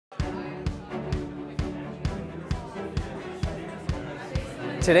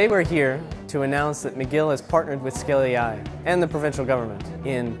Today we're here to announce that McGill has partnered with Scale AI and the provincial government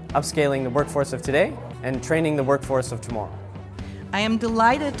in upscaling the workforce of today and training the workforce of tomorrow. I am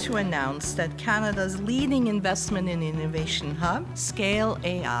delighted to announce that Canada's leading investment and innovation hub, Scale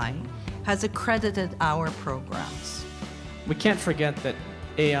AI, has accredited our programs. We can't forget that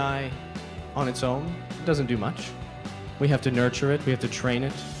AI on its own doesn't do much. We have to nurture it, we have to train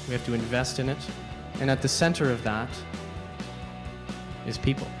it, we have to invest in it, and at the center of that is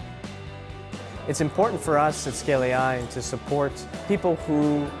people. It's important for us at Scale AI to support people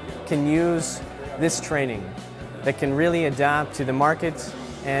who can use this training, that can really adapt to the market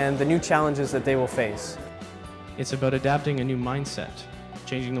and the new challenges that they will face. It's about adapting a new mindset,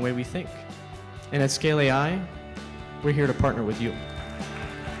 changing the way we think. And at Scale AI, we're here to partner with you.